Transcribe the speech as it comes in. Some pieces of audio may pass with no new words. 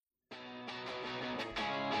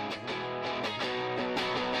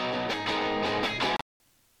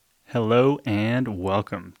Hello and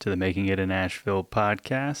welcome to the Making It in Asheville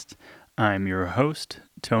podcast. I'm your host,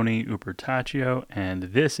 Tony Ubertaccio, and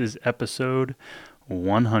this is episode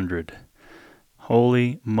 100.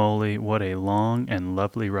 Holy moly, what a long and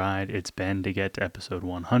lovely ride it's been to get to episode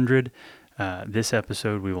 100. This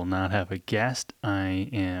episode, we will not have a guest. I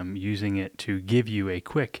am using it to give you a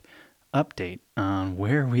quick update on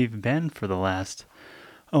where we've been for the last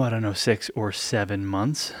 6 or 7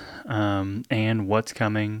 months, and what's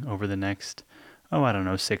coming over the next,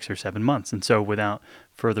 6 or 7 months. And so without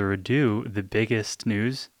further ado, the biggest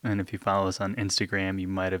news, and if you follow us on Instagram, you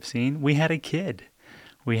might have seen, we had a kid.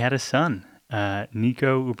 We had a son.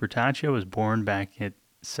 Nico Ubertaccio was born back at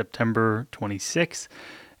September 26th,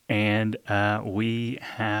 and we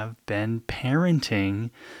have been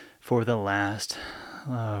parenting for the last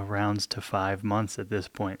rounds to 5 months at this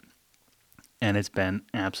point. And it's been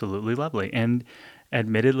absolutely lovely. And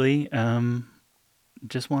admittedly,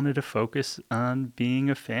 just wanted to focus on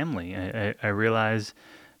being a family. I realize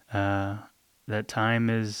that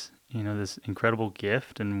time is, this incredible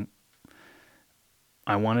gift, and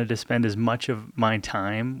I wanted to spend as much of my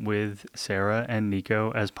time with Sarah and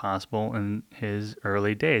Nico as possible in his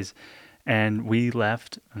early days. And we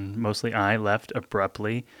left, and mostly I left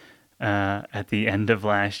abruptly at the end of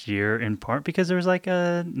last year, in part because there was like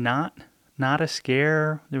not a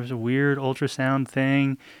scare. There was a weird ultrasound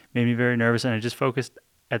thing, made me very nervous, and I just focused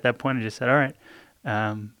at that point. I just said, all right,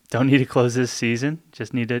 don't need to close this season,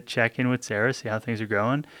 just need to check in with Sarah, see how things are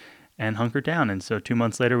going, and hunker down. And so 2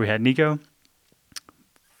 months later, we had Nico.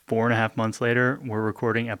 4.5 months later, we're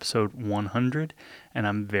recording episode 100, and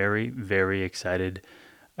I'm very, very excited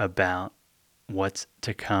about what's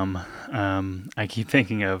to come. I keep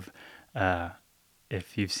thinking of,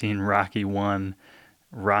 if you've seen Rocky 1,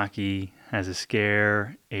 Rocky has a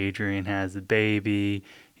scare, Adrian has the baby,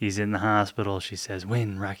 he's in the hospital, she says,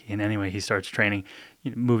 win, Rocky. And anyway, he starts training,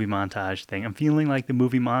 movie montage thing. I'm feeling like the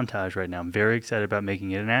movie montage right now. I'm very excited about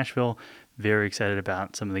Making It in Asheville, very excited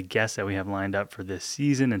about some of the guests that we have lined up for this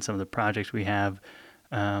season and some of the projects we have,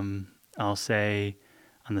 I'll say,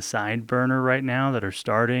 on the side burner right now that are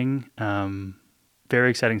starting. Very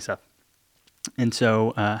exciting stuff. And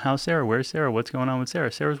so, how's Sarah? Where's Sarah? What's going on with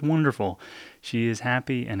Sarah? Sarah's wonderful. She is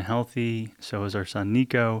happy and healthy. So is our son,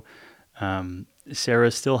 Nico.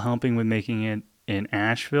 Sarah's still helping with Making It in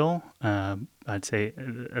Asheville. I'd say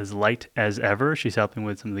as light as ever. She's helping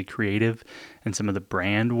with some of the creative and some of the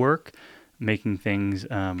brand work, making things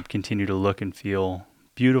continue to look and feel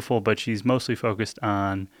beautiful. But she's mostly focused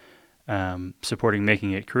on supporting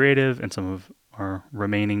Making It Creative and some of our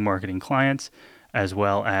remaining marketing clients, as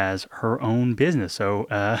well as her own business. So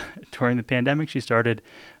during the pandemic, she started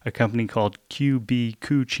a company called QB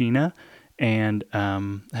Cucina, and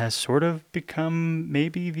has sort of become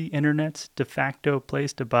maybe the internet's de facto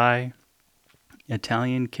place to buy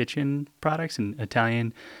Italian kitchen products and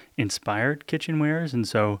Italian-inspired kitchenwares. And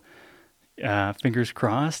so fingers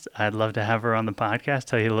crossed, I'd love to have her on the podcast,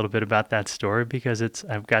 tell you a little bit about that story, because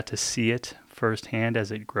I've got to see it firsthand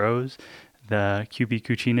as it grows. The QB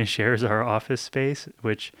Cucina shares our office space,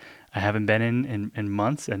 which I haven't been in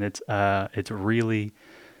months, and it's really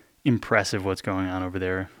impressive what's going on over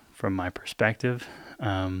there from my perspective,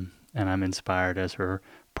 and I'm inspired as her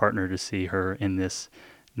partner to see her in this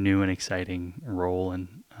new and exciting role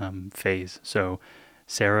and phase. So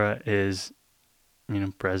Sarah is,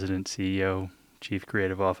 President, CEO, Chief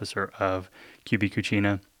Creative Officer of QB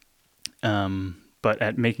Cucina, but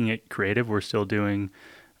at Making It Creative, we're still doing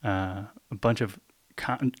a bunch of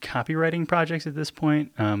copywriting projects at this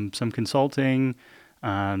point, some consulting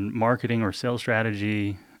on marketing or sales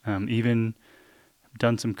strategy, even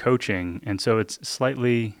done some coaching. And so it's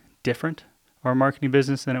slightly different, our marketing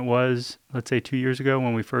business, than it was, let's say, 2 years ago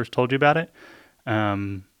when we first told you about it.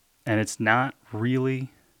 And it's not really,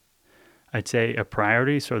 I'd say, a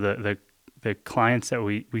priority. So the clients that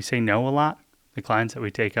we say no a lot, the clients that we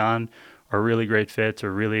take on are really great fits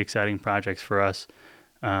or really exciting projects for us.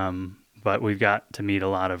 But we've got to meet a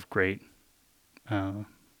lot of great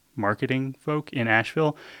marketing folk in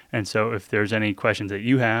Asheville. And so if there's any questions that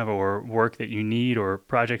you have or work that you need or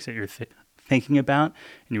projects that you're thinking about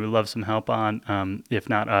and you would love some help on, if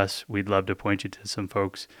not us, we'd love to point you to some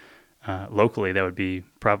folks locally that would be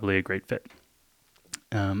probably a great fit.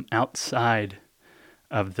 Outside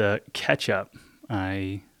of the catch-up,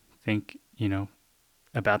 I think,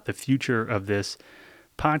 about the future of this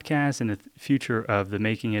podcast and the future of the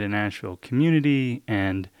Making It in Asheville community.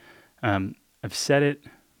 And I've said it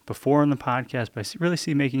before on the podcast, but I really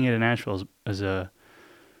see Making It in Asheville as a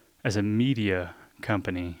media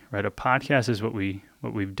company, right? A podcast is what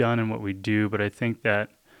we've done and what we do, but I think that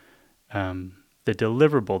the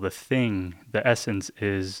deliverable, the thing, the essence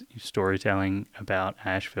is storytelling about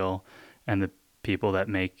Asheville and the people that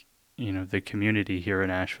make, the community here in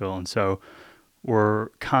Asheville. And so we're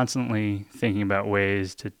constantly thinking about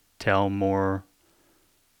ways to tell more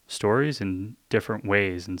stories in different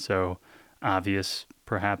ways. And so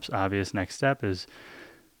perhaps obvious next step is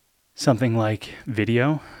something like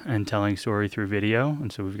video and telling story through video.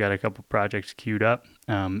 And so we've got a couple projects queued up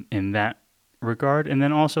in that regard. And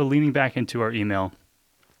then also leaning back into our email.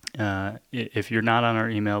 If you're not on our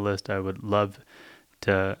email list, I would love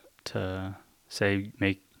to say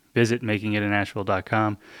visit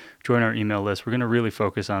makingitinashville.com, join our email list. We're going to really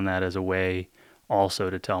focus on that as a way also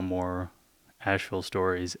to tell more Asheville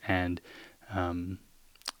stories and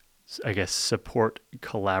support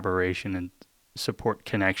collaboration and support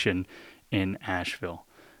connection in Asheville.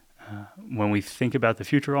 When we think about the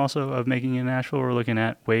future also of Making It in Asheville, we're looking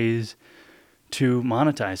at ways to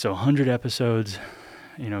monetize. So 100 episodes,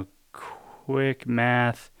 quick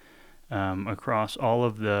math across all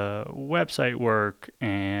of the website work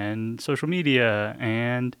and social media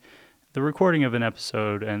and the recording of an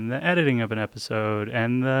episode and the editing of an episode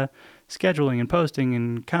and the scheduling and posting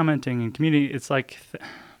and commenting and community. It's like,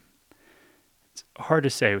 it's hard to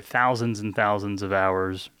say, thousands and thousands of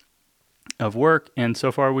hours of work. And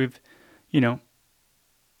so far we've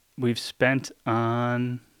spent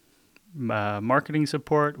on marketing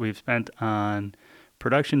support, we've spent on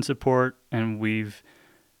production support, and we've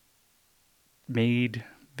made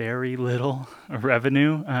very little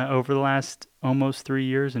revenue over the last almost 3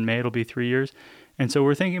 years. In May, it'll be 3 years. And so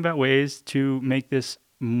we're thinking about ways to make this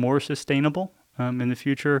more sustainable in the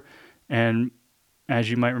future. And as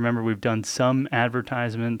you might remember, we've done some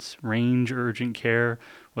advertisements. Range Urgent Care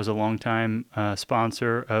was a longtime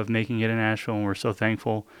sponsor of Making It in Asheville, and we're so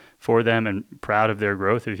thankful for them and proud of their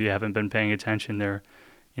growth. If you haven't been paying attention, they're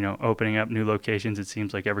opening up new locations, it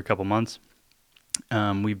seems like every couple months.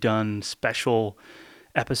 We've done special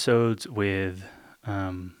episodes with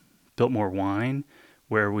Biltmore Wine,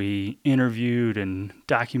 where we interviewed and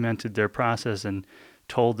documented their process and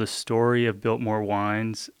told the story of Biltmore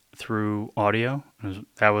Wines through audio.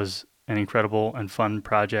 That was an incredible and fun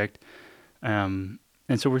project. And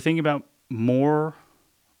so we're thinking about more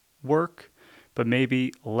work, but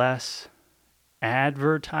maybe less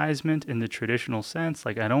advertisement in the traditional sense.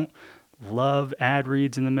 Like, I don't love ad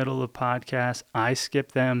reads in the middle of podcasts. I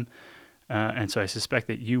skip them. And so I suspect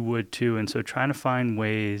that you would too. And so trying to find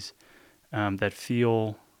ways that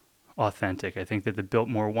feel authentic. I think that the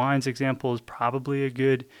Biltmore Wines example is probably a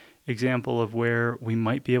good example of where we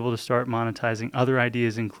might be able to start monetizing. Other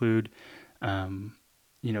ideas include,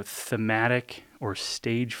 thematic or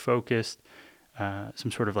stage focused,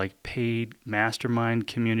 some sort of like paid mastermind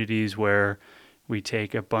communities where we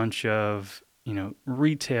take a bunch of,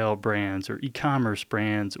 retail brands or e-commerce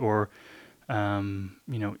brands or,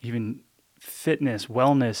 even fitness,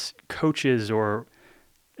 wellness coaches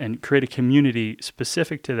and create a community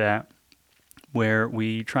specific to that where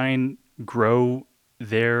we try and grow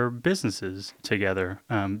their businesses together.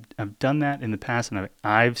 I've done that in the past, and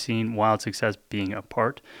I've seen wild success being a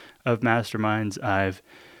part of masterminds. I've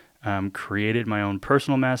created my own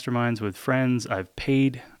personal masterminds with friends. I've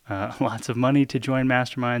paid lots of money to join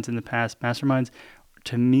masterminds in the past. Masterminds,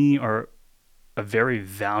 to me, are a very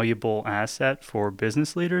valuable asset for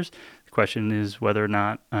business leaders. The question is whether or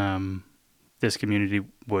not this community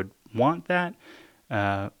would want that.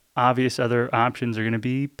 Obvious other options are going to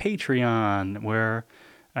be Patreon, where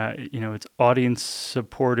it's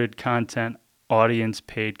audience-supported content,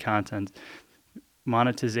 audience-paid content.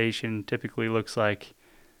 Monetization typically looks like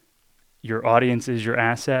your audience is your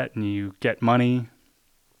asset, and you get money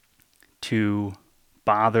to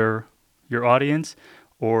bother your audience,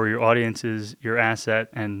 or your audience is your asset,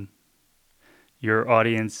 and your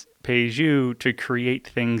audience pays you to create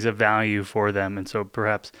things of value for them. And so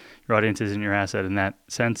perhaps your audience isn't your asset in that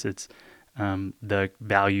sense. It's the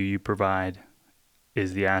value you provide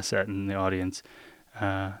is the asset, and the audience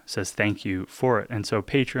says thank you for it. And so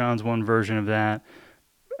Patreon's one version of that.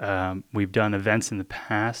 We've done events in the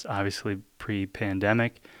past, obviously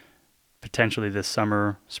pre-pandemic. Potentially this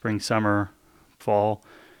summer, spring, summer, fall,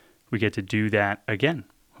 we get to do that again,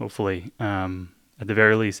 hopefully. At the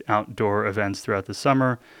very least, outdoor events throughout the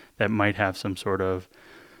summer that might have some sort of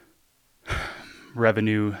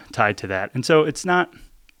revenue tied to that. And so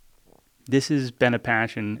this has been a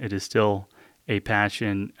passion. It is still a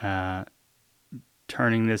passion.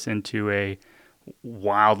 Turning this into a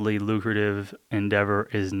wildly lucrative endeavor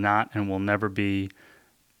is not and will never be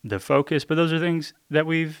the focus, but those are things that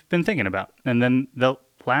we've been thinking about. And then they'll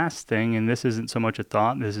last thing, and this isn't so much a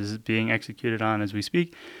thought, this is being executed on as we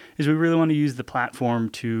speak, is we really want to use the platform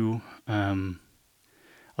to, I'll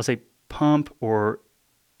say, pump or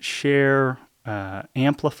share,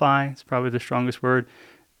 amplify, it's probably the strongest word,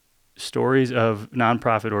 stories of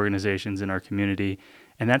nonprofit organizations in our community.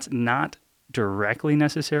 And that's not directly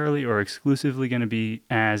necessarily or exclusively going to be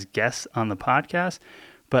as guests on the podcast,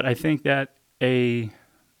 but I think that a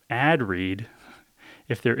ad read,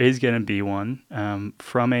 if there is going to be one,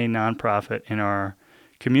 from a nonprofit in our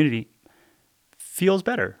community feels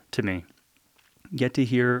better to me. Get to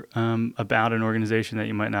hear about an organization that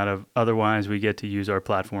you might not have otherwise. We get to use our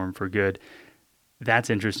platform for good. That's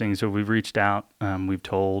interesting. So we've reached out. We've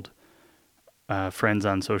told friends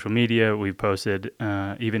on social media. We've posted,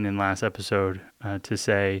 even in last episode, to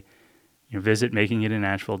say, visit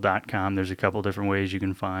makingitinashville.com. There's a couple different ways you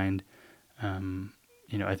can find,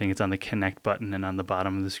 I think it's on the connect button and on the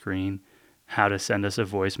bottom of the screen, how to send us a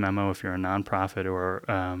voice memo if you're a nonprofit or,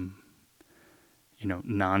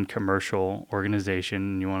 non-commercial organization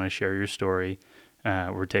and you want to share your story.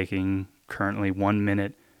 We're taking currently 1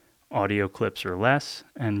 minute audio clips or less,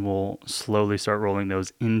 and we'll slowly start rolling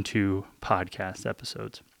those into podcast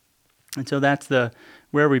episodes. And so that's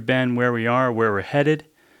where we've been, where we are, where we're headed.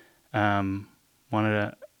 Wanted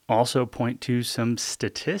to also point to some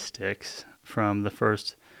statistics from the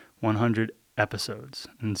first 100 episodes.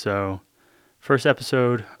 And so first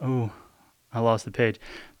episode, I lost the page.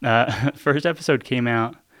 First episode came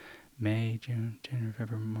out May, June, January,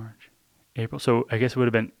 February, March, April. So I guess it would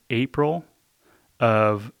have been April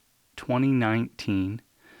of 2019,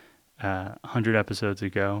 100 episodes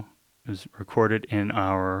ago. It was recorded in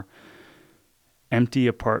our empty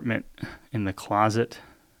apartment in the closet.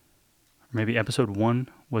 Maybe episode 1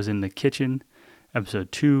 was in the kitchen.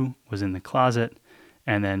 Episode 2 was in the closet.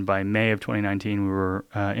 And then by May of 2019, we were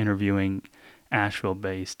interviewing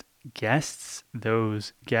Asheville-based guests.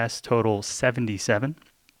 Those guests total 77.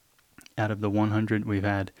 Out of the 100, we've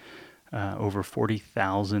had over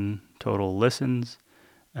 40,000 total listens.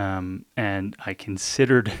 And I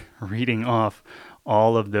considered reading off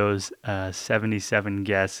all of those 77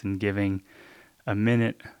 guests and giving a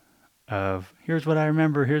minute of, here's what I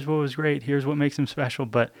remember, here's what was great, here's what makes them special.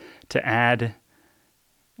 But to add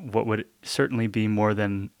what would certainly be more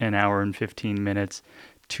than an hour and 15 minutes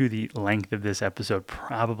to the length of this episode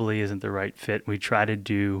probably isn't the right fit. We try to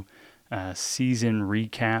do season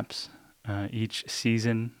recaps each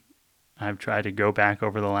season. I've tried to go back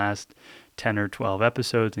over the last 10 or 12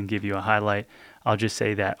 episodes and give you a highlight. I'll just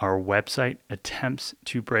say that our website attempts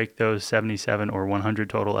to break those 77 or 100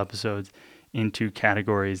 total episodes into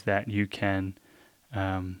categories that you can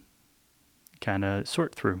kind of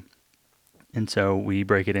sort through. And so we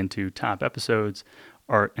break it into top episodes,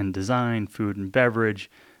 art and design, food and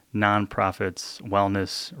beverage, nonprofits,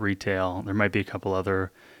 wellness, retail. There might be a couple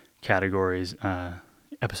other categories,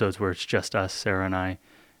 episodes where it's just us, Sarah and I.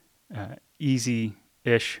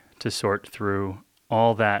 Easy-ish to sort through.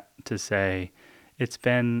 All that to say, it's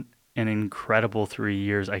been an incredible 3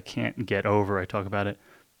 years. I can't get over. I talk about it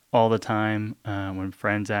all the time. When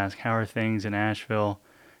friends ask, how are things in Asheville?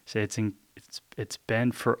 I say it's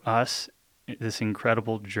been for us this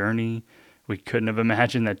incredible journey. We couldn't have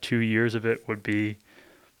imagined that 2 years of it would be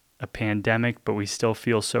a pandemic, but we still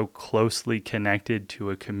feel so closely connected to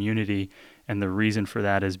a community. And the reason for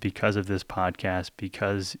that is because of this podcast,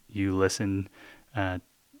 because you listen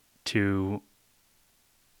to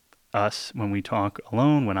us when we talk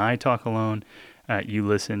alone, when I talk alone. You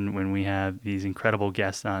listen when we have these incredible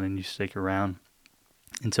guests on and you stick around.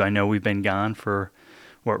 And so I know we've been gone for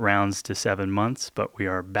what rounds to 7 months, but we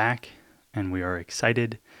are back and we are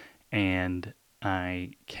excited. And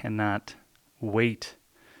I cannot wait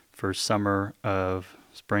for spring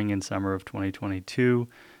and summer of 2022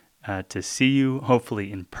 to see you,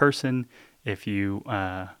 hopefully in person. If you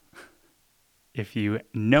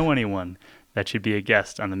know anyone that should be a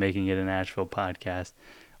guest on the Making It in Asheville podcast,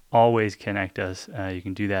 always connect us. You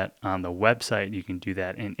can do that on the website. You can do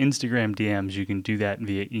that in Instagram DMs. You can do that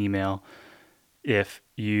via email. If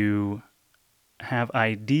you have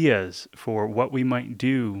ideas for what we might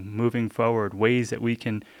do moving forward, ways that we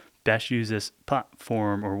can best use this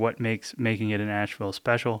platform, or what makes Making It in Asheville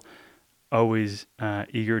special, always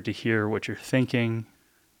eager to hear what you're thinking.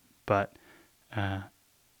 But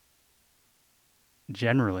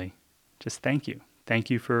generally, just thank you. Thank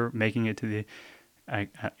you for making it to I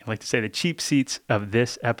like to say, the cheap seats of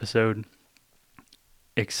this episode.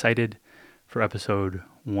 Excited for episode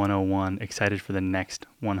 101. Excited for the next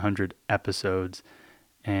 100 episodes.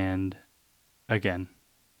 And again,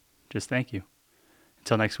 just thank you.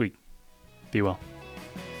 Until next week, be well.